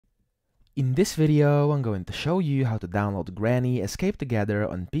In this video, I'm going to show you how to download Granny Escape Together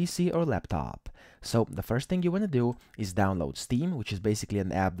on PC or laptop. So the first thing you want to do is download Steam, which is basically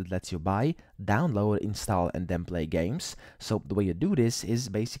an app that lets you buy, download, install, and then play games. So the way you do this is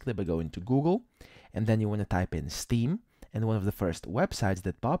basically by going to Google, and then you want to type in Steam, and one of the first websites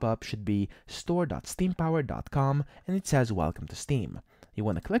that pop up should be store.steampower.com, and it says Welcome to Steam. You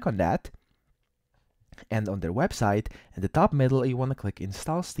want to click on that, and on their website, in the top middle, you want to click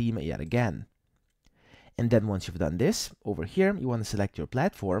Install Steam yet again. And then once you've done this, over here, you want to select your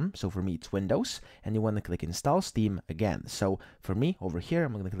platform. So for me, it's Windows, and you want to click Install Steam again. So for me, over here,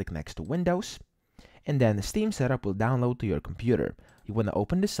 I'm going to click next to Windows, and then the Steam setup will download to your computer. You want to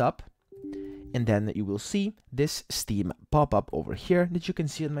open this up, and then you will see this Steam pop-up over here that you can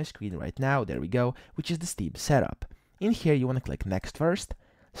see on my screen right now. There we go, which is the Steam setup. In here, you want to click Next first,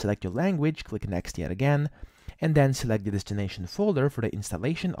 select your language, click Next yet again, and then select the destination folder for the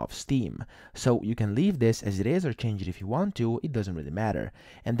installation of Steam. So you can leave this as it is or change it if you want to, it doesn't really matter.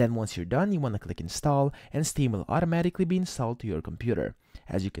 And then once you're done, you want to click Install, and Steam will automatically be installed to your computer.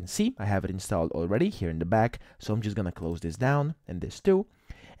 As you can see, I have it installed already here in the back, so I'm just going to close this down, and this too.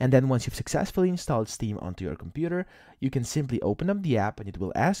 And then once you've successfully installed Steam onto your computer, you can simply open up the app, and it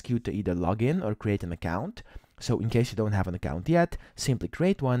will ask you to either log in or create an account. So in case you don't have an account yet, simply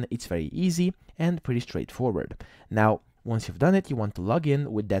create one. It's very easy and pretty straightforward. Now, once you've done it, you want to log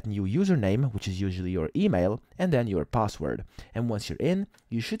in with that new username, which is usually your email, and then your password. And once you're in,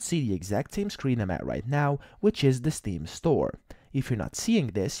 you should see the exact same screen I'm at right now, which is the Steam Store. If you're not seeing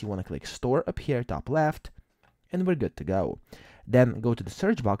this, you want to click Store up here, top left, and we're good to go. Then go to the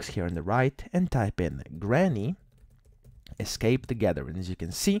search box here on the right and type in Granny Escape Together. And as you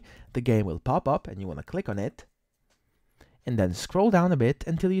can see, the game will pop up, and you want to click on it. And then scroll down a bit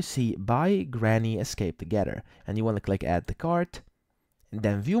until you see Buy Granny Escape Together. And you want to click Add to Cart, and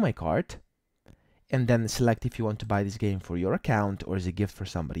then View My Cart, and then select if you want to buy this game for your account or as a gift for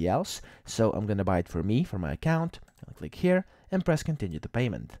somebody else. So I'm going to buy it for me, for my account. I'll click here and press Continue to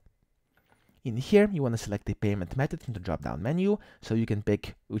Payment. In here, you want to select the payment method from the drop-down menu, so you can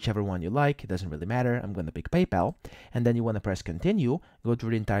pick whichever one you like. It doesn't really matter. I'm going to pick PayPal. And then you want to press Continue, go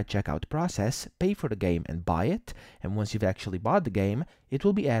through the entire checkout process, pay for the game, and buy it. And once you've actually bought the game, it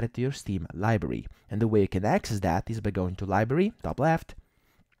will be added to your Steam library. And the way you can access that is by going to Library, top left.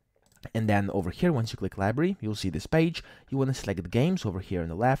 And then over here, once you click Library, you'll see this page. You want to select the games over here on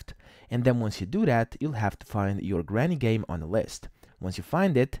the left. And then once you do that, you'll have to find your Granny game on the list. Once you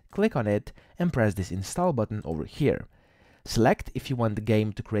find it, click on it and press this Install button over here. Select if you want the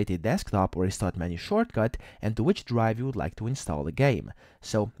game to create a desktop or a start menu shortcut and to which drive you would like to install the game.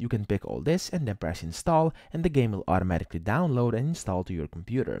 So you can pick all this and then press Install, and the game will automatically download and install to your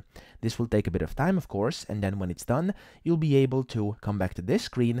computer. This will take a bit of time, of course, and then when it's done, you'll be able to come back to this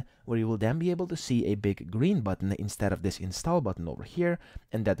screen where you will then be able to see a big green button instead of this Install button over here,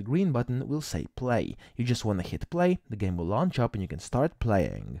 and that green button will say Play. You just want to hit play, the game will launch up and you can start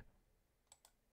playing.